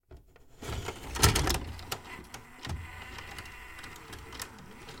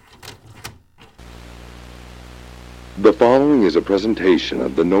The following is a presentation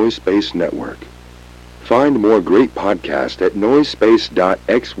of the Noise Space Network. Find more great podcasts at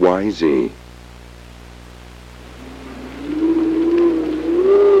noisespace.xyz.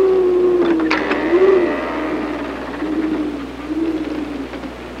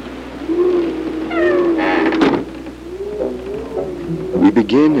 We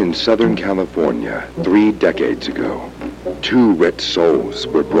begin in Southern California 3 decades ago. 2 rich souls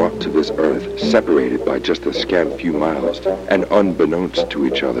were brought to this earth, separated by just a scant few miles and unbeknownst to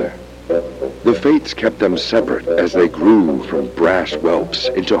each other. The fates kept them separate as they grew from brash whelps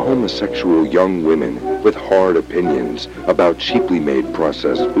into homosexual young women with hard opinions about cheaply made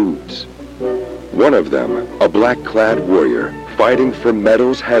processed foods. One of them, a black-clad warrior, fighting for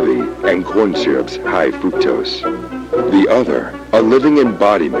metals heavy and corn syrups high fructose. The other, a living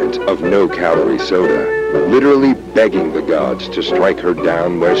embodiment of no-calorie soda, literally begging the gods to strike her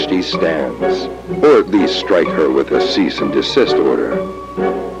down where she stands, or at least strike her with a cease and desist order.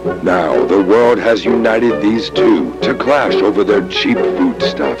 Now, the world has united these two to clash over their cheap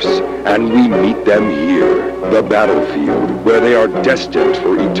foodstuffs, and we meet them here, the battlefield, where they are destined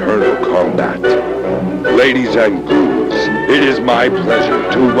for eternal combat. Ladies and ghouls, it is my pleasure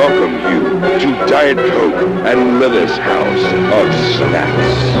to welcome you to Diet Coke and Lilith's House of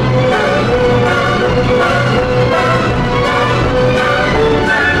Snacks.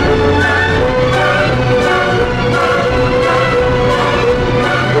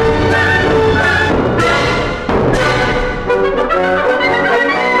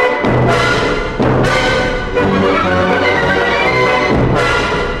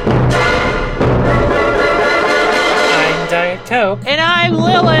 And I'm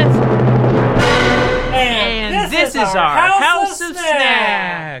Lilith. And this is our House of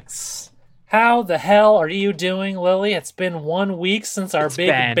Snacks. How the hell are you doing, Lily? It's been 1 week since our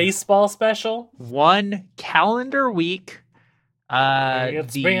big baseball special. 1 calendar week.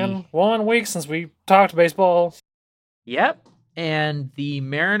 It's been 1 week since we talked baseball. Yep. And the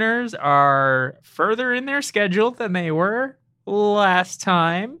Mariners are further in their schedule than they were last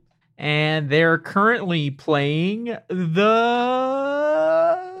time. And they're currently playing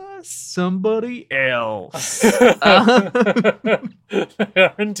somebody else. They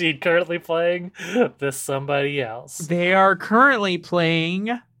are indeed currently playing the somebody else. They are currently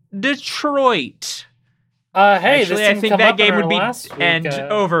playing Detroit. Hey, actually, I think that game would be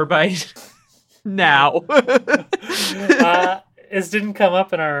over by now. This didn't come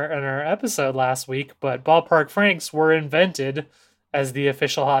up in our episode last week, but Ballpark Franks were invented as the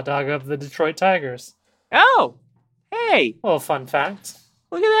official hot dog of the Detroit Tigers. Oh, hey. Little fun fact.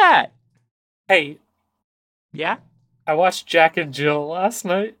 Look at that. Hey. Yeah? I watched Jack and Jill last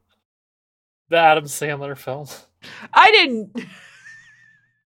night. The Adam Sandler film. I didn't...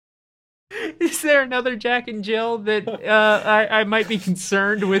 Is there another Jack and Jill that I might be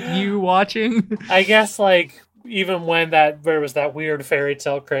concerned with you watching? I guess, even when there was that weird fairy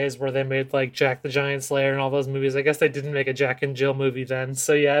tale craze where they made Jack the Giant Slayer and all those movies, I guess they didn't make a Jack and Jill movie then.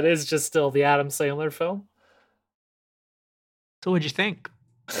 So yeah, it is just still the Adam Sandler film. So what'd you think?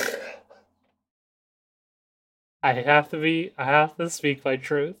 I have to speak my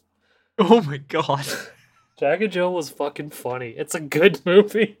truth. Oh my god. Jack and Jill was fucking funny. It's a good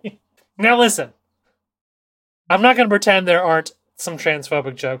movie. Now listen. I'm not going to pretend there aren't some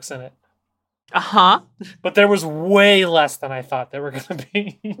transphobic jokes in it. Uh-huh. But there was way less than I thought there were going to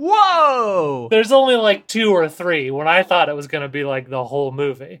be. Whoa! There's only 2 or 3 when I thought it was going to be the whole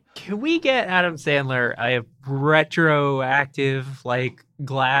movie. Can we get Adam Sandler a retroactive,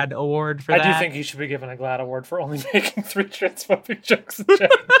 GLAAD award for that? I do think he should be given a GLAAD award for only making 3 transphobic jokes.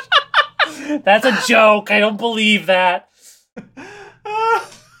 That's a joke. I don't believe that.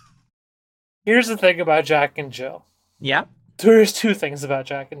 Here's the thing about Jack and Jill. Yeah? There's 2 things about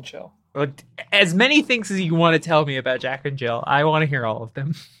Jack and Jill. As many things as you want to tell me about Jack and Jill, I want to hear all of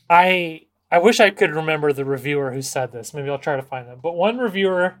them. I wish I could remember the reviewer who said this. Maybe I'll try to find them. But one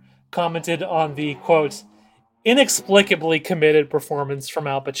reviewer commented on the, quote, inexplicably committed performance from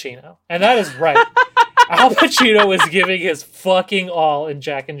Al Pacino. And that is right. Al Pacino is giving his fucking all in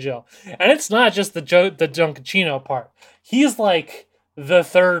Jack and Jill. And it's not just the Dunkachino part. He's the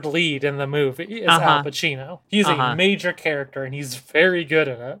third lead in the movie is Al Pacino. He's a major character and he's very good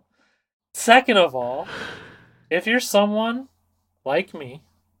in it. Second of all, if you're someone like me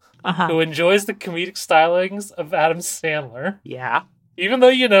who enjoys the comedic stylings of Adam Sandler, yeah, even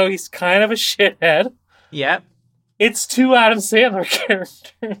though he's kind of a shithead, yep, it's 2 Adam Sandler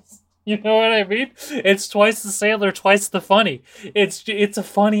characters. You know what I mean? It's twice the Sandler, twice the funny. It's a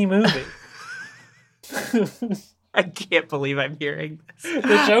funny movie. I can't believe I'm hearing this.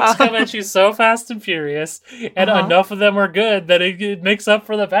 The jokes come at you so fast and furious, and enough of them are good that it makes up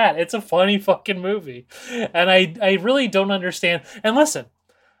for the bad. It's a funny fucking movie. And I really don't understand. And listen,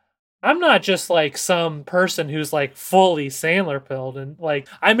 I'm not just like some person who's like fully Sandler pilled. And like,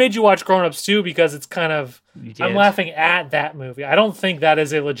 I made you watch Grown Ups 2 because it's kind of, I'm laughing at that movie. I don't think that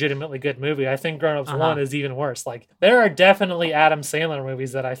is a legitimately good movie. I think Grown Ups 1 is even worse. Like, there are definitely Adam Sandler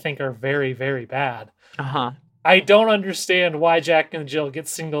movies that I think are very, very bad. I don't understand why Jack and Jill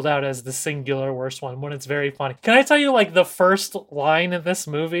gets singled out as the singular worst one when it's very funny. Can I tell you, like, the first line in this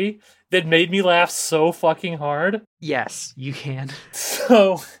movie that made me laugh so fucking hard? Yes, you can.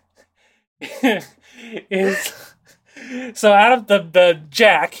 So, Adam, the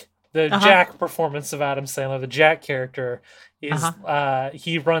Jack performance of Adam Sandler, the Jack character, is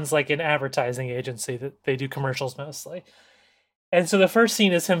he runs like an advertising agency that they do commercials mostly. And so the first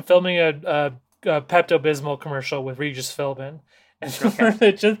scene is him filming a Pepto-Bismol commercial with Regis Philbin. And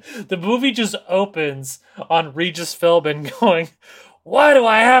the movie just opens on Regis Philbin going, "Why do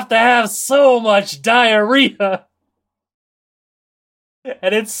I have to have so much diarrhea?"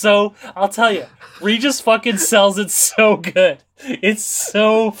 And it's so, I'll tell you, Regis fucking sells it so good. It's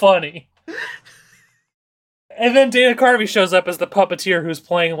so funny. And then Dana Carvey shows up as the puppeteer who's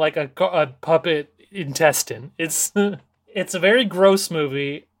playing like a puppet intestine. It's a very gross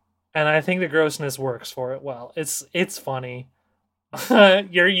movie. And I think the grossness works for it well. It's funny. You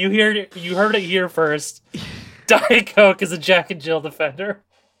heard it here first. Diet Coke is a Jack and Jill defender.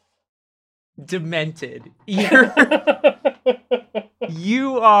 Demented.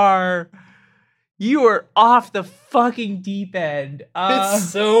 You are off the fucking deep end. It's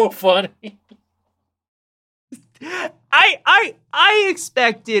so funny. I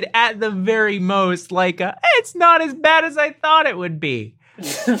expected at the very most like it's not as bad as I thought it would be.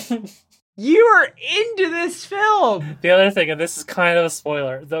 You are into this film. The other thing, and this is kind of a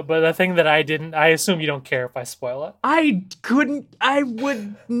spoiler, but the thing that I assume you don't care if I spoil it. I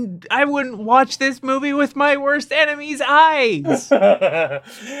wouldn't watch this movie with my worst enemy's eyes.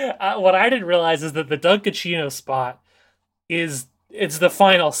 What I didn't realize is that the Dunkachino spot it's the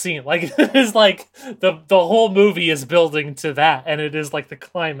final scene. Like, it is like the whole movie is building to that, and it is like the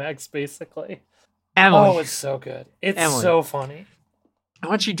climax, basically. Emily. Oh, it's so good. It's so funny. I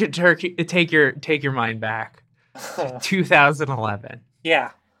want you to take your mind back to 2011.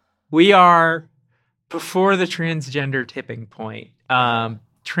 Yeah. We are before the transgender tipping point.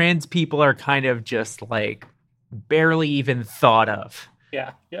 Trans people are kind of just like barely even thought of.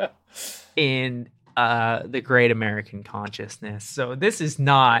 Yeah. In the great American consciousness. So this is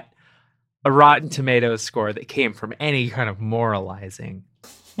not a Rotten Tomatoes score that came from any kind of moralizing.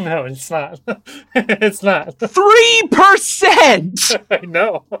 No, it's not. It's not. 3%! I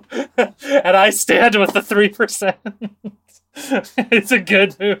know. And I stand with the 3%. It's a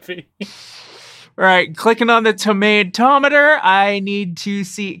good movie. All right, clicking on the tomatometer, I need to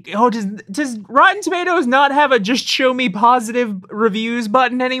see... Oh, does Rotten Tomatoes not have a just show me positive reviews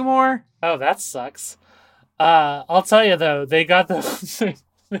button anymore? Oh, that sucks. I'll tell you, though, they got the...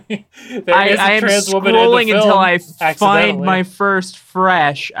 I am scrolling until I find my first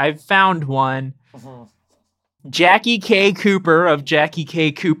fresh. I've found one. Jackie K. Cooper of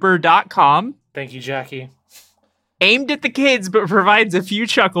JackieKCooper.com. Thank you, Jackie. Aimed at the kids, but provides a few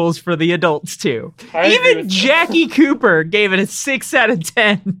chuckles for the adults, too. Even Jackie Cooper gave it a 6 out of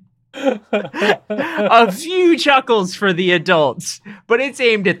 10. A few chuckles for the adults, but it's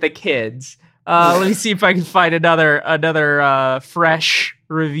aimed at the kids. Let me see if I can find another fresh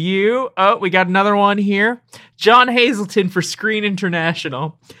review. Oh, we got another one here. John Hazelton for Screen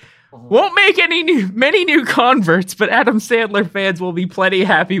International. Won't make many new converts, but Adam Sandler fans will be plenty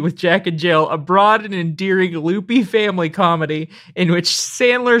happy with Jack and Jill, a broad and endearing loopy family comedy in which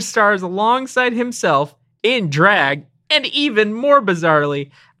Sandler stars alongside himself in drag, and even more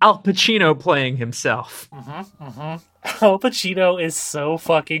bizarrely, Al Pacino playing himself. Al Pacino is so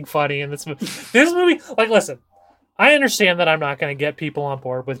fucking funny in this movie. This movie, like, listen, I understand that I'm not going to get people on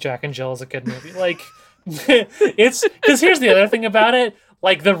board with Jack and Jill as a good movie. Like, it's because here's the other thing about it.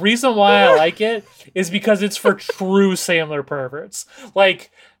 Like, the reason why I like it is because it's for true Sandler perverts.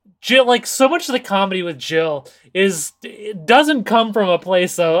 Like, Jill, like, so much of the comedy with Jill it doesn't come from a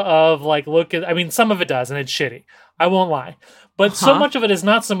place of like, I mean, some of it does, and it's shitty. I won't lie. But so much of it is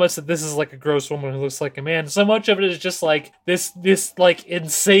not so much that this is like a gross woman who looks like a man. So much of it is just like this like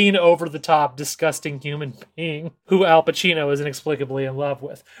insane, over the top, disgusting human being who Al Pacino is inexplicably in love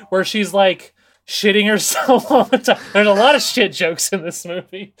with. Where she's like shitting herself all the time. There's a lot of shit jokes in this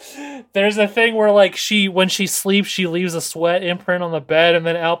movie. There's a thing where like when she sleeps, she leaves a sweat imprint on the bed, and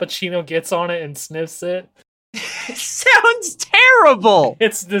then Al Pacino gets on it and sniffs it. sounds terrible.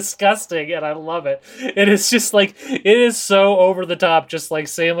 It's disgusting, and I love it. It is just like, it is so over the top, just like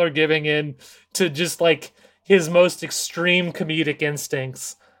Sandler giving in to just like his most extreme comedic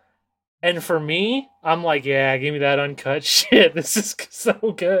instincts. And for me, I'm like, yeah, give me that uncut shit. This is so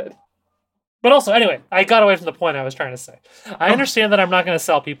good. But also, anyway, I got away from the point I was trying to say. I understand that I'm not going to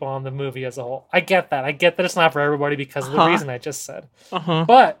sell people on the movie as a whole. I get that. I get that it's not for everybody because of the reason I just said.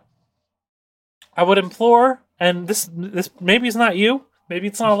 But I would implore, and this maybe it's not you, maybe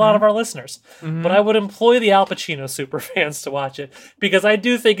it's not a lot of our listeners, but I would employ the Al Pacino superfans to watch it because I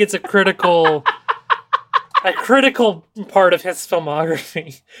do think it's a critical part of his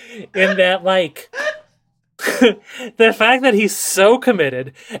filmography in that, like, the fact that he's so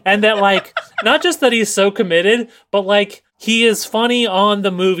committed, and that, like, not just that he's so committed, but, like, he is funny on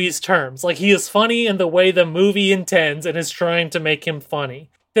the movie's terms. Like, he is funny in the way the movie intends and is trying to make him funny.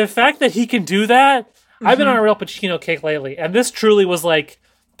 The fact that he can do that, I've been on a real Pacino kick lately, and this truly was like,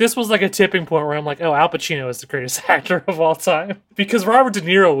 this was like a tipping point where I'm like, oh, Al Pacino is the greatest actor of all time. Because Robert De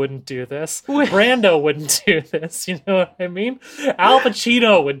Niro wouldn't do this. Brando wouldn't do this. You know what I mean? Al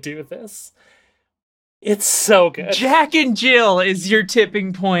Pacino would do this. It's so good. Jack and Jill is your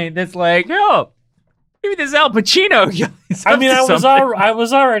tipping point that's like, oh, maybe this Al Pacino guy is I mean,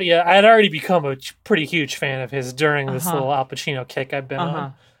 I had already become a pretty huge fan of his during this little Al Pacino kick I've been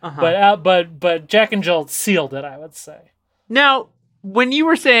on. But Jack and Jill sealed it, I would say. Now, when you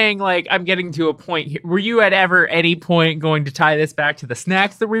were saying, like, I'm getting to a point here, were you at any point going to tie this back to the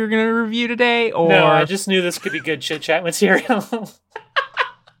snacks that we were going to review today? Or no, I just knew this could be good chit-chat material.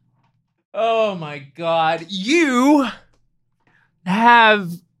 Oh my God. You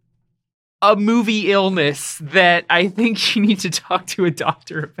have a movie illness that I think you need to talk to a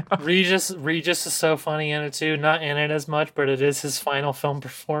doctor about. Regis is so funny in it too. Not in it as much, but it is his final film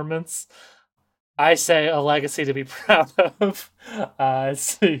performance. I say a legacy to be proud of.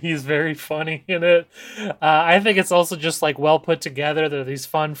 He's very funny in it. I think it's also just like well put together. There are these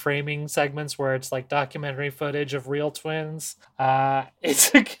fun framing segments where it's like documentary footage of real twins.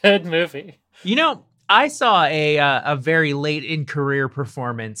 It's a good movie. You know, I saw a very late in career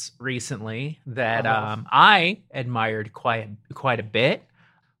performance recently that I admired quite a bit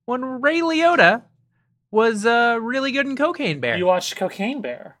when Ray Liotta was really good in Cocaine Bear. You watched Cocaine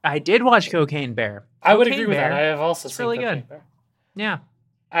Bear? I did watch Cocaine Bear. I would agree with that. I have also seen really Cocaine good. Bear. Yeah.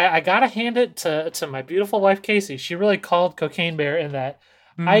 I gotta hand it to my beautiful wife, Casey. She really called Cocaine Bear in that.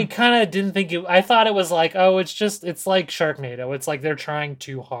 I kind of didn't think it... I thought it was like, oh, it's like Sharknado. It's like they're trying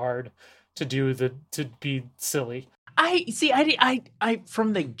too hard to be silly. I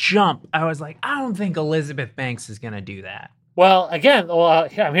from the jump, I was like, I don't think Elizabeth Banks is going to do that. Well, again,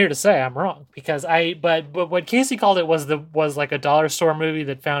 I'm here to say I'm wrong because but what Casey called it was like a dollar store movie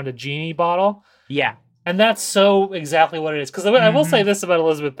that found a genie bottle. Yeah. And that's so exactly what it is. Because I will say this about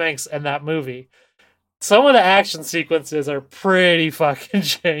Elizabeth Banks and that movie. Some of the action sequences are pretty fucking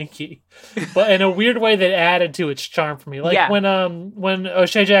janky. But in a weird way that added to its charm for me. Like when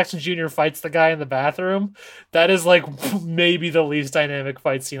O'Shea Jackson Jr. fights the guy in the bathroom, that is like maybe the least dynamic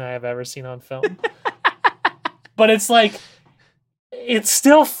fight scene I have ever seen on film. But it's like, it's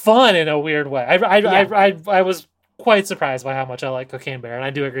still fun in a weird way. I was quite surprised by how much I like Cocaine Bear, and I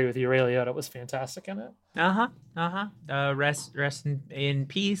do agree with you. Ray Liotta was fantastic in it. Rest in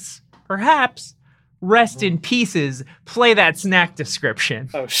peace, perhaps. Rest in pieces. Play that snack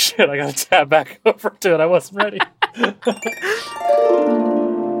description. Oh shit! I gotta tab back over to it. I wasn't ready.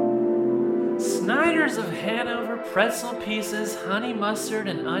 Snyder's of Hanover pretzel pieces, honey mustard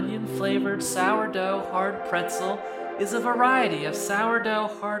and onion flavored sourdough hard pretzel is a variety of sourdough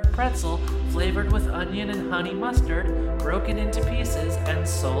hard pretzel flavored with onion and honey mustard, broken into pieces and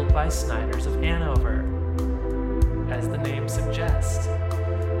sold by Snyder's of Hanover. As the name suggests.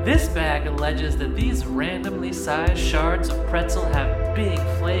 This bag alleges that these randomly sized shards of pretzel have big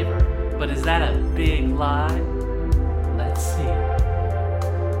flavor, but is that a big lie? Let's see.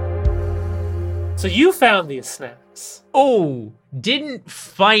 So you found these snacks. Oh, didn't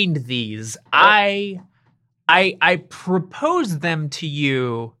find these. I proposed them to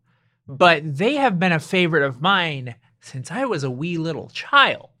you, but they have been a favorite of mine since I was a wee little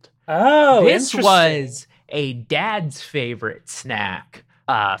child. Oh, this was a dad's favorite snack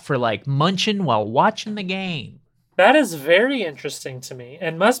for like munching while watching the game. That is very interesting to me,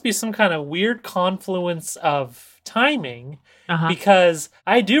 and must be some kind of weird confluence of timing, because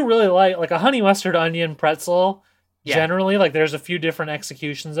I do really like a honey mustard onion pretzel. Yeah. Generally, like there's a few different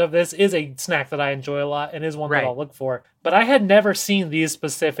executions of this, is a snack that I enjoy a lot and is one that I'll look for. But I had never seen these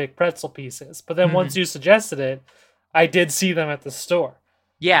specific pretzel pieces. But then once you suggested it, I did see them at the store.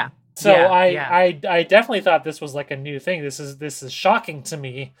 Yeah. So Yeah, I definitely thought this was like a new thing. This is shocking to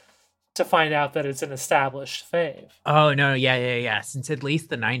me to find out that it's an established fave. Oh no, yeah. Since at least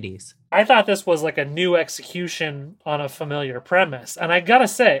the 90s. I thought this was like a new execution on a familiar premise. And I gotta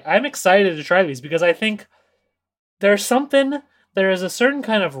say, I'm excited to try these because I think there is a certain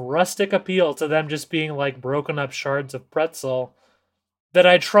kind of rustic appeal to them just being like broken up shards of pretzel that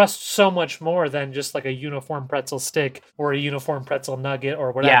I trust so much more than just like a uniform pretzel stick or a uniform pretzel nugget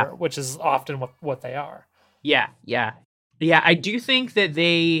or whatever, which is often what they are. Yeah. I do think that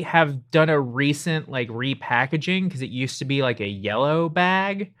they have done a recent like repackaging because it used to be like a yellow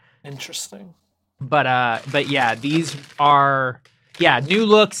bag. Interesting. But yeah, these are new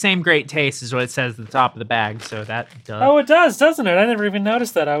look, same great taste is what it says at the top of the bag. So that does. Oh, it does, doesn't it? I never even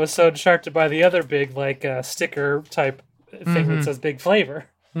noticed that. I was so distracted by the other big like sticker type thing that says big flavor.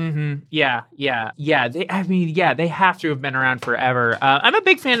 Yeah. They have to have been around forever. I'm a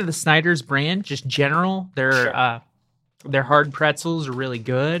big fan of the Snyder's brand, just general. Their hard pretzels are really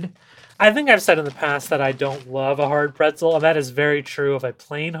good. I think I've said in the past that I don't love a hard pretzel, and that is very true of a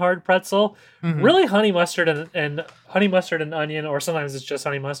plain hard pretzel. Really, honey mustard and onion, or sometimes it's just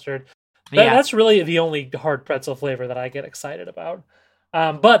honey mustard. That's really the only hard pretzel flavor that I get excited about.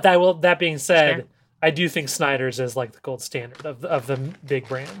 But that being said, sure. I do think Snyder's is like the gold standard of the big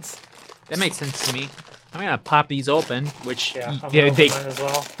brands. That makes sense to me. I'm gonna pop these open, which mine as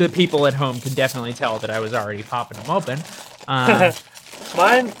well. The people at home can definitely tell that I was already popping them open.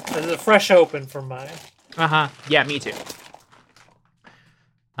 Mine is a fresh open for mine. Yeah, me too.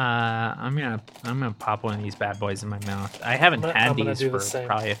 I'm gonna pop one of these bad boys in my mouth. I haven't had these for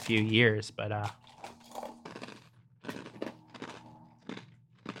probably a few years, but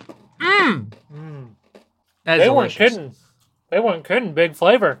They weren't kidding. They weren't kidding. Big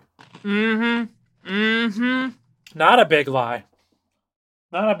flavor. Not a big lie.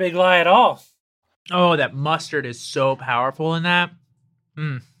 Not a big lie at all. Oh, that mustard is so powerful in that.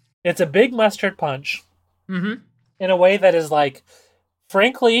 It's a big mustard punch. In a way that is like,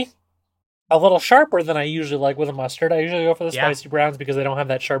 frankly, a little sharper than I usually like with a mustard. I usually go for the spicy browns because they don't have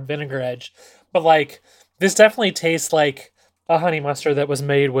that sharp vinegar edge. But like, this definitely tastes like a honey mustard that was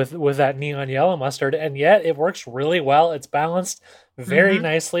made with that neon yellow mustard, and yet it works really well. It's balanced very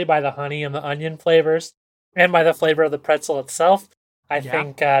nicely by the honey and the onion flavors, and by the flavor of the pretzel itself. I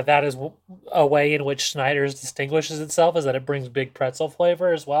think that is a way in which Snyder's distinguishes itself, is that it brings big pretzel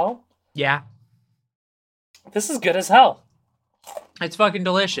flavor as well. Yeah. This is good as hell. It's fucking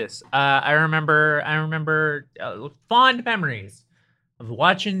delicious. I remember fond memories of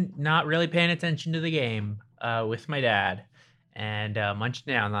watching, not really paying attention to the game with my dad, and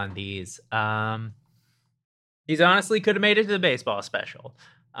munching down on these. These honestly could have made it to the baseball special.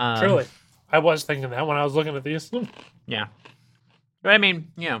 Truly. I was thinking that when I was looking at these. Yeah. But I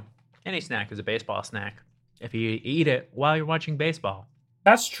mean, any snack is a baseball snack if you eat it while you're watching baseball.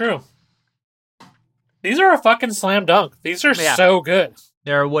 That's true. These are a fucking slam dunk. These are so good.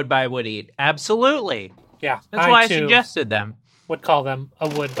 They're a would buy, would eat. Absolutely. Yeah. That's why I suggested them. Would call them a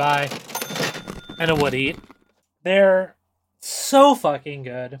would buy and a would eat. They're so fucking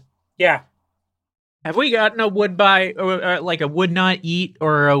good. Yeah. Have we gotten a would buy, or like a would not eat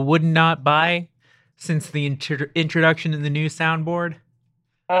or a would not buy since the introduction of the new soundboard?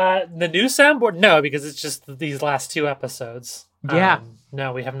 The new soundboard? No, because it's just these last two episodes. Yeah.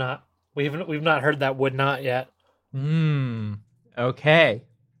 No, we have not. We've not heard that would not yet. Okay.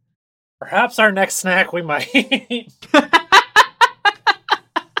 Perhaps our next snack we might.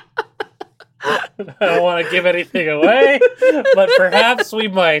 I don't want to give anything away, but perhaps we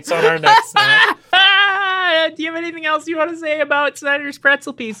might on our next snack. Do you have anything else you want to say about Snyder's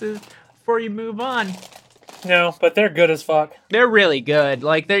pretzel pieces before you move on? No, but they're good as fuck. They're really good.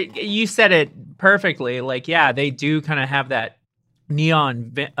 Like, you said it perfectly. Like, yeah, they do kind of have that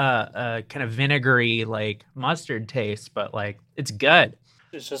neon kind of vinegary like mustard taste, but like it's good.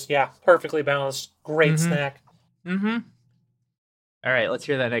 It's just perfectly balanced. Great snack. All right, let's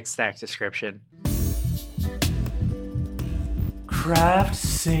hear that next snack description. Kraft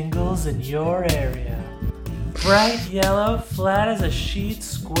singles in your area. Bright yellow, flat as a sheet,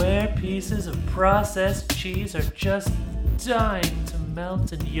 square pieces of processed cheese are just dying to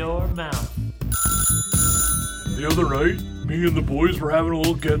melt in your mouth. The other night, me and the boys were having a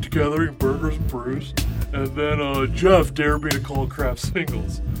little get-together, eating burgers and brews, and then Jeff dared me to call Kraft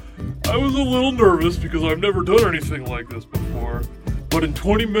singles. I was a little nervous because I've never done anything like this before, but in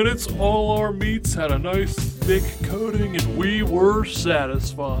 20 minutes, all our meats had a nice thick coating and we were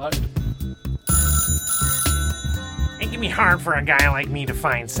satisfied. Thank you, be hard for a guy like me to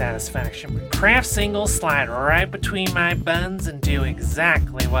find satisfaction, but Kraft singles slide right between my buns and do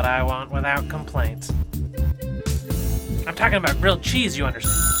exactly what I want without complaint. I'm talking about grilled cheese, you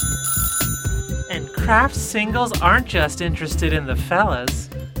understand? And Kraft singles aren't just interested in the fellas.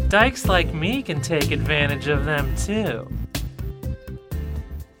 Dykes like me can take advantage of them too.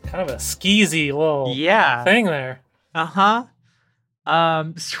 Kind of a skeezy little Yeah. thing there. Uh-huh.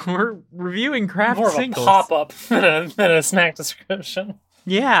 So we're reviewing Kraft More of singles. a pop-up than a snack description.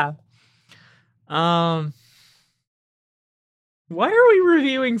 Yeah. Why are we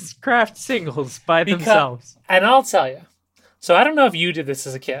reviewing Kraft singles by themselves? And I'll tell you. So I don't know if you did this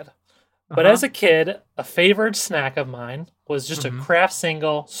as a kid, but as a kid, a favorite snack of mine was just a Kraft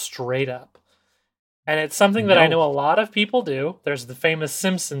single straight up. And it's something that I know a lot of people do. There's the famous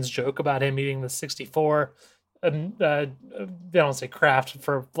Simpsons joke about him eating the 64. They don't say Kraft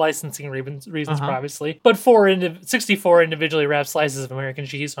for licensing reasons, obviously. But 64 individually wrapped slices of American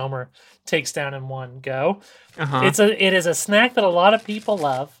cheese Homer takes down in one go. It is a snack that a lot of people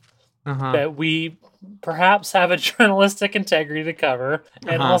love. That we perhaps have a journalistic integrity to cover,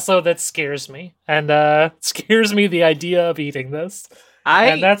 and also that scares me. And scares me the idea of eating this.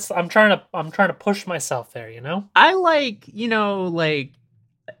 And I'm trying to push myself there, you know? I like, like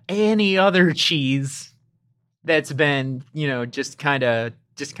any other cheese that's been, just kind of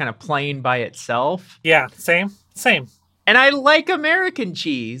plain by itself. Yeah, same. And I like American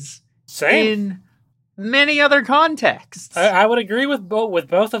cheese. Same. In many other contexts. I would agree with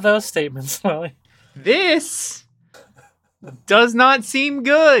both of those statements, Lily. This does not seem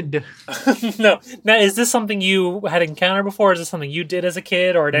good. No. Now, is this something you had encountered before? Is this something you did as a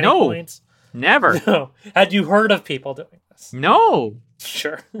kid or at any point? Never. No. Had you heard of people doing this? No.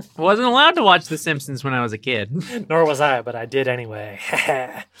 Sure. Wasn't allowed to watch The Simpsons when I was a kid. Nor was I, but I did anyway.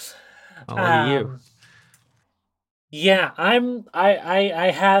 Look at you. Yeah,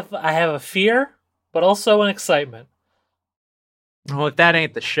 I have a fear, but also an excitement. Well, if that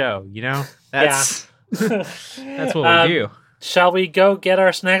ain't the show, that's that's what we do. Shall we go get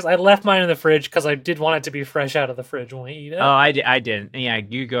our snacks? I left mine in the fridge because I did want it to be fresh out of the fridge when we eat it. Oh, I didn't. Yeah,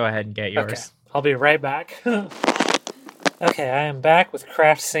 you go ahead and get yours. Okay, I'll be right back. Okay, I am back with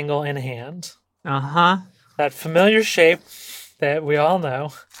Kraft single in hand. That familiar shape that we all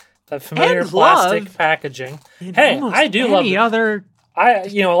know. That familiar plastic packaging. Hey, I do love it.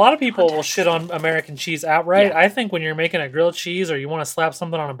 A lot of people will shit on American cheese outright. Yeah. I think when you're making a grilled cheese or you want to slap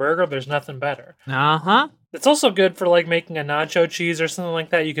something on a burger, there's nothing better. It's also good for like making a nacho cheese or something like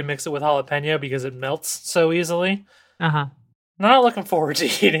that. You can mix it with jalapeno because it melts so easily. Not looking forward to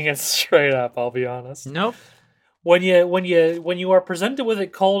eating it straight up, I'll be honest. Nope. When you are presented with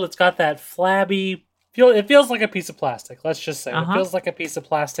it cold, it's got that flabby it feels like a piece of plastic. Let's just say it feels like a piece of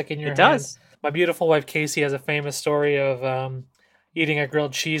plastic in your hand. It does. My beautiful wife Casey has a famous story of eating a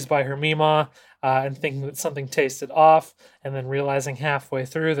grilled cheese by her Mima and thinking that something tasted off, and then realizing halfway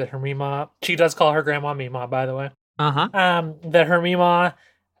through that her Mima, she does call her grandma Mima, by the way, that her Mima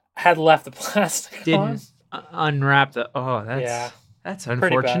had left the plastic Didn't unwrap the. Oh, that's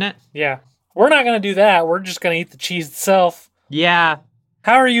unfortunate. Yeah, we're not gonna do that. We're just gonna eat the cheese itself. Yeah.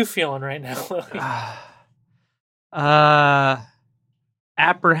 How are you feeling right now, Lily?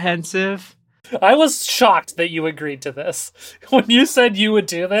 Apprehensive. I was shocked that you agreed to this. When you said you would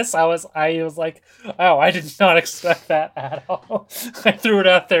do this, I was like, oh, I did not expect that at all. I threw it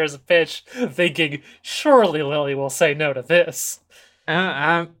out there as a pitch, thinking, surely Lily will say no to this.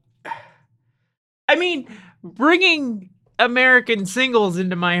 I mean, bringing American singles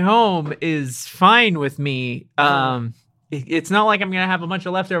into my home is fine with me. It's not like I'm going to have a bunch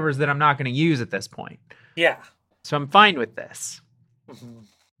of leftovers that I'm not going to use at this point. Yeah. So I'm fine with this.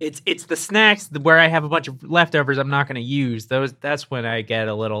 It's the snacks where I have a bunch of leftovers I'm not going to use. That's when I get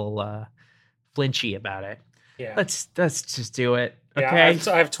a little flinchy about it. Yeah. Let's just do it. Yeah,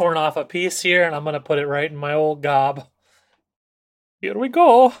 Okay. I've torn off a piece here and I'm going to put it right in my old gob. Here we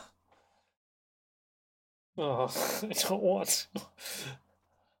go. Oh, I don't want to.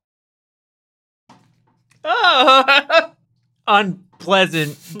 Oh,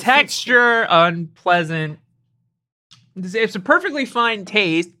 unpleasant texture, unpleasant. It's a perfectly fine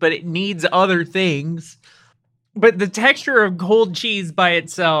taste, but it needs other things. But the texture of cold cheese by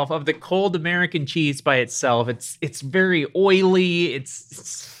itself, of the cold American cheese by itself, it's very oily.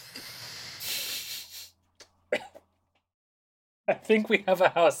 It's I think we have a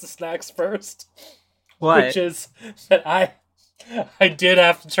house of snacks first. What? Which is that I did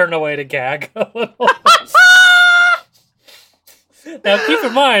have to turn away to gag a little. Now keep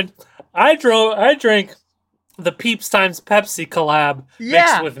in mind, I drank the Peeps times Pepsi collab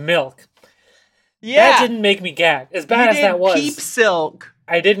mixed with milk. Yeah. That didn't make me gag. As bad You as that did was, Peep silk,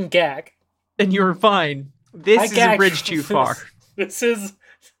 I didn't gag. and you were fine. This I is a gagged bridge from too this. far. This is...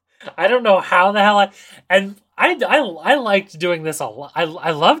 I don't know how the hell I liked doing this a lot.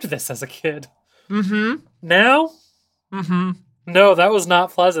 I loved this as a kid. Mm-hmm. Now, Mm-hmm. no, that was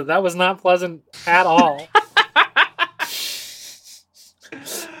not pleasant. That was not pleasant at all.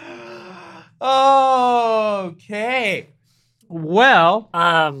 Okay. Well.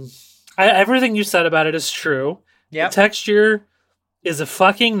 Everything you said about it is true. Yep. The texture is a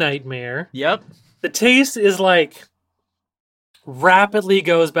fucking nightmare. Yep. The taste is like rapidly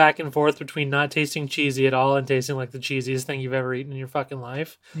goes back and forth between not tasting cheesy at all and tasting like the cheesiest thing you've ever eaten in your fucking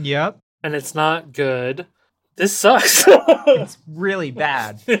life. Yep. And it's not good. This sucks. It's really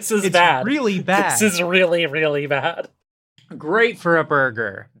bad. This is It's bad. really bad. This is really, really bad. Great for a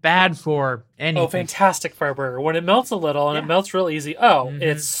burger. Bad for anything. Oh, fantastic for a burger. When it melts a little and it melts real easy,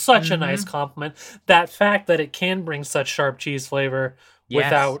 it's such a nice compliment. That fact that it can bring such sharp cheese flavor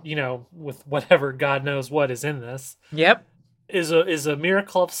without, with whatever God knows what is in this. Yep. Is a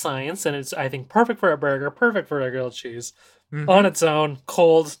miracle of science, and it's, I think, perfect for a burger, perfect for a grilled cheese. On its own,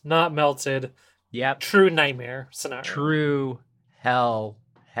 cold, not melted. Yep. True nightmare scenario. True hell.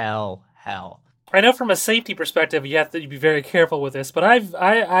 I know from a safety perspective, you have to be very careful with this, but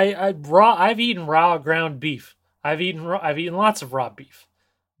I've eaten raw ground beef. I've eaten lots of raw beef.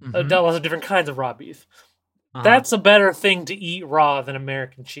 Lots of different kinds of raw beef. That's a better thing to eat raw than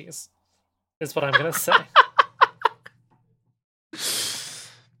American cheese. Is what I'm gonna say.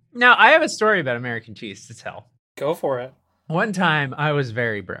 Now, I have a story about American cheese to tell. Go for it. One time, I was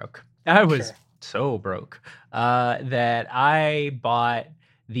very broke. I was so broke that I bought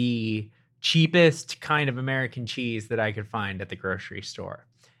the cheapest kind of American cheese that I could find at the grocery store.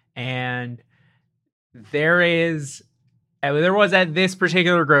 And there was at this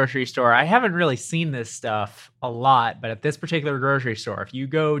particular grocery store, I haven't really seen this stuff a lot, but at this particular grocery store, if you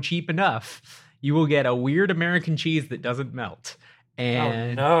go cheap enough, you will get a weird American cheese that doesn't melt.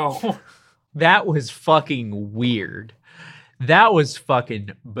 And that was fucking weird. That was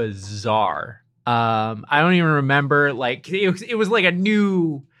fucking bizarre. I don't even remember, like, it was like a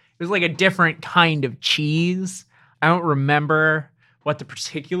different kind of cheese. I don't remember what the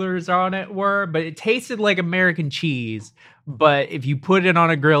particulars on it were, but it tasted like American cheese. But if you put it on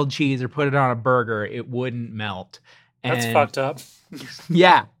a grilled cheese or put it on a burger, it wouldn't melt. That's fucked up.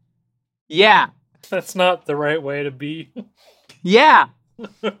 Yeah. Yeah. That's not the right way to be. Yeah.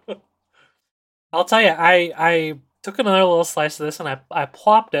 I'll tell you, I took another little slice of this and I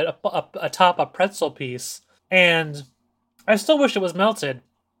plopped it atop a pretzel piece, and I still wish it was melted.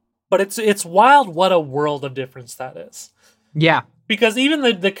 But it's wild what a world of difference that is. Yeah. Because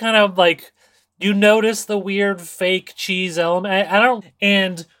even the kind of like, you notice the weird fake cheese element.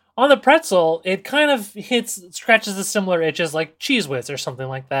 And on the pretzel, it kind of scratches the similar itches like Cheez Whiz or something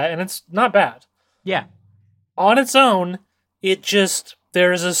like that. And it's not bad. Yeah. On its own,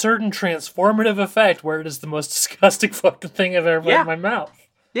 there is a certain transformative effect where it is the most disgusting fucking thing I've ever put in my mouth.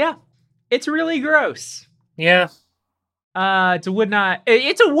 Yeah. It's really gross. Yeah. It's a would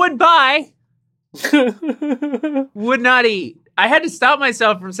buy. Would not eat. I had to stop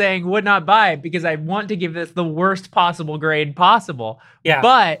myself from saying would not buy because I want to give this the worst possible grade possible. Yeah.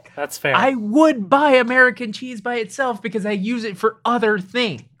 But that's fair. I would buy American cheese by itself because I use it for other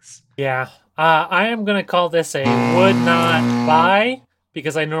things. Yeah. I am going to call this a would not buy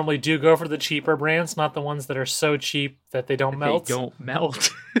because I normally do go for the cheaper brands, not the ones that are so cheap that they don't melt. They don't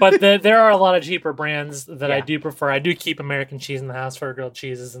melt. But there are a lot of cheaper brands that I do prefer. I do keep American cheese in the house for grilled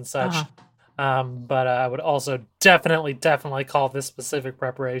cheeses and such. But I would also definitely call this specific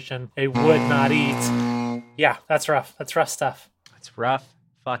preparation a would not eat. Yeah, that's rough. That's rough stuff. It's rough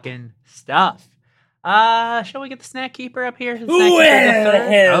fucking stuff. Shall we get the snack keeper up here? Hello.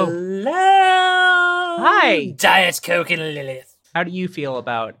 Hi. Diet Coke and Lilith. How do you feel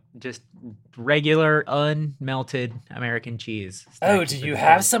about just regular unmelted American cheese? Oh, do you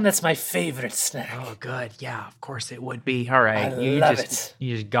have some? That's my favorite snack. Oh, good. Yeah, of course it would be. All right. I love it.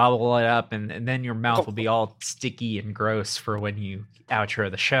 You just gobble it up, and then your mouth will be all sticky and gross for when you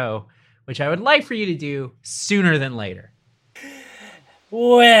outro the show, which I would like for you to do sooner than later.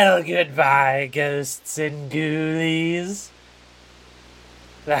 Well, goodbye, ghosts and ghoulies.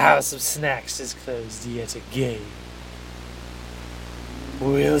 The House of Snacks is closed yet again.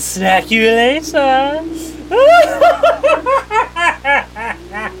 We'll snack you later.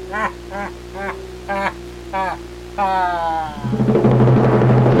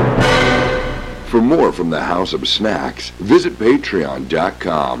 For more from the House of Snacks, visit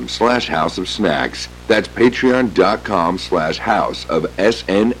patreon.com/House of Snacks. That's patreon.com/House of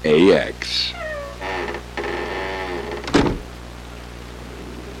SNAX.